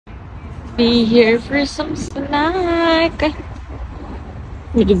be here for some snack.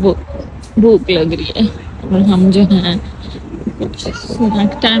 मुझे भूख लग रही है और हम जो हैं कुछ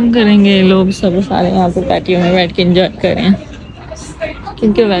स्नैक टाइम करेंगे। लोग सब सारे यहाँ पे पैटियो में बैठ के एंजॉय कर रहे हैं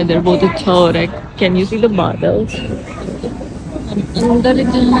क्योंकि वेदर बहुत अच्छा हो रहा है। Can you see the Badal's? अंदर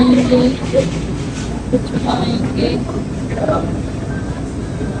जाएंगे, कुछ खाएंगे।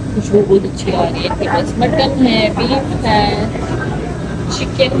 खुशबू बहुत अच्छी आ रही है। बस मटन है, बीफ है,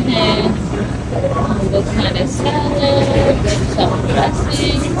 चिकन है, kind of salad, some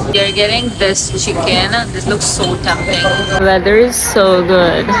dressing. You're getting this chicken. This looks so tempting. The weather is so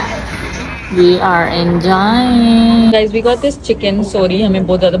good. We are enjoying. Guys, we got this chicken. Sorry, हमें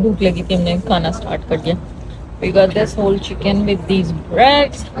बहुत ज़्यादा भूख लगी थी, हमने खाना start कर दिया. We got this whole chicken with these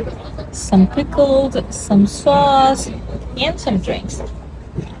breads, some pickles, some sauce, and some drinks.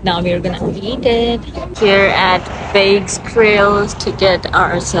 Now we're gonna eat it. Here at Bake's Grills to get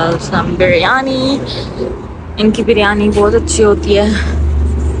ourselves some biryani. इनकी बिरयानी बहुत अच्छी होती है.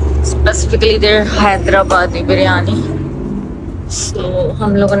 Specifically their Hyderabadi biryani. So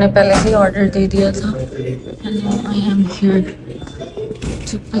हम लोगों ने पहले ही order दे दिया था. And now I am here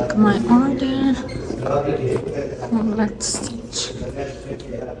to pick my order. Let's see.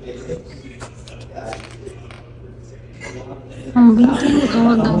 I'm waiting.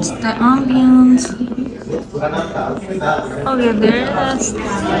 Oh, that's the ambience. Okay, there is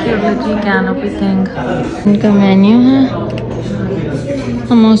security canopy thing. इनका मेन्यू है.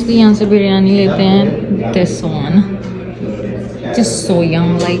 हम मोस्टली यहाँ से बिरयानी लेते हैं. This one, just so yum,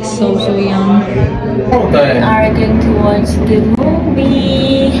 like so yum. We are going to watch the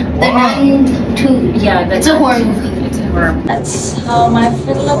movie. The Nun 2. Yeah, it's a horror movie. It's a horror. That's how my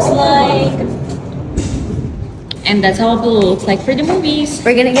food looks like. And that's how it looks like for the movies.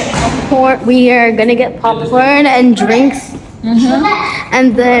 We're gonna get popcorn. We are gonna get popcorn and drinks,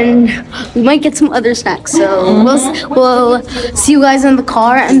 and then we might get some other snacks. So we'll see you guys in the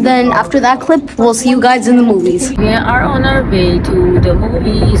car, and then after that clip, we'll see you guys in the movies. We are on our way to the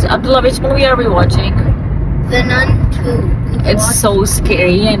movies. Abdullah, which movie are we watching? The Nun 2. It's so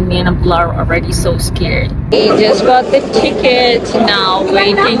scary, and me and Abdullah are already so scared. We just got the ticket. Now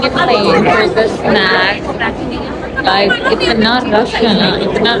waiting in line for the snack. Guys, इतना rush है ना,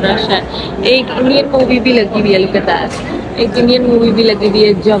 इतना rush है. एक Indian movie भी लगी हुई है, look at that. एक इंडियन मूवी भी लगी हुई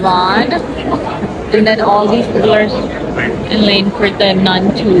है, जवान. And then all these people are in line for the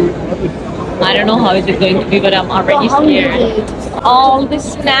Nun 2. I don't know how is it going to be, but I'm already scared. All the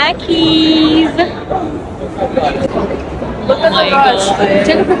snackies. Oh my god.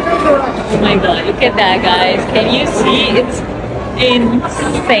 Oh my god, look at that, guys. Can you see? It's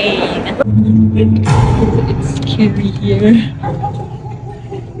insane. It's scary here.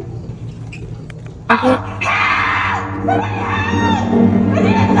 Okay.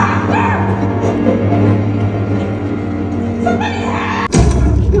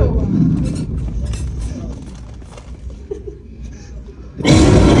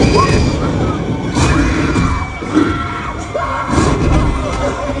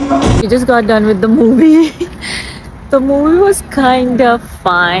 We just got done with the movie. The movie was kind of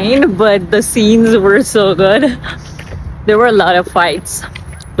fine, but the scenes were so good. There were a lot of fights,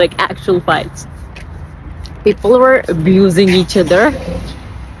 like actual fights. People were abusing each other.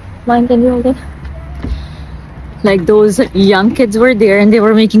 Mine, can you hold it? Like those young kids were there and they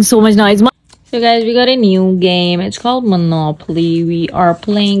were making so much noise. So guys, we got a new game. It's called Monopoly. We are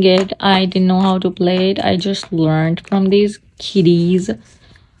playing it. I didn't know how to play it. I just learned from these kiddies.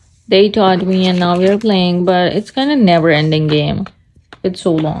 They taught me and now we're playing, but it's kind of never-ending game. It's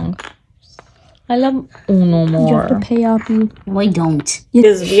so long. I love Uno more. You have to pay up. I don't.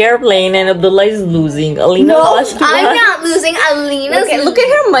 Because we are playing and Abdullah is losing. Alina lost. I'm not losing. Alina's look at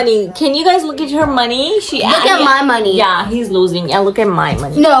her money. Can you guys look at her money? Look at my money. Yeah, he's losing. Yeah, look at my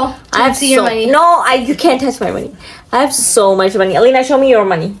money. No, I have see your money. No, you can't touch my money. I have so much money. Alina, show me your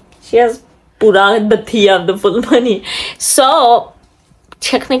money. She has pura bathiya of the full money. So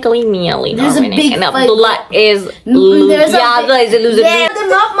technically me and Alina are winning, and Abdullah is losing. Yeah, Abdullah is a loser. Yeah,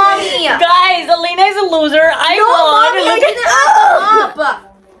 them up, mommy. Guys, Alina is a loser. I won. Look at up.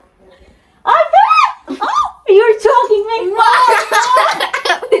 Oh, you're talking like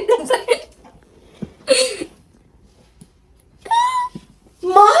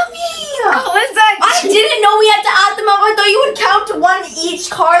Mommy! How is that? I didn't know we had to add them up. I thought you would count one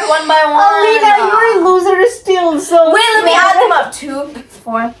each card one by one. Alina, you're a loser still. So wait, let me add them up. 2,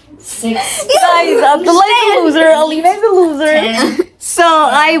 4, 6. Guys, Abdullah is a loser. Alina is a loser. 10. So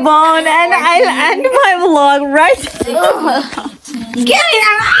I won, and I'll end my vlog right. Get it!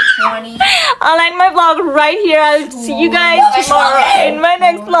 I'll end my vlog right here. I'll see you guys tomorrow in my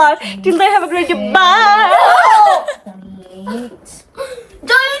next vlog. Till then, have a great day. Bye.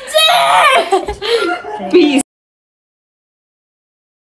 Peace.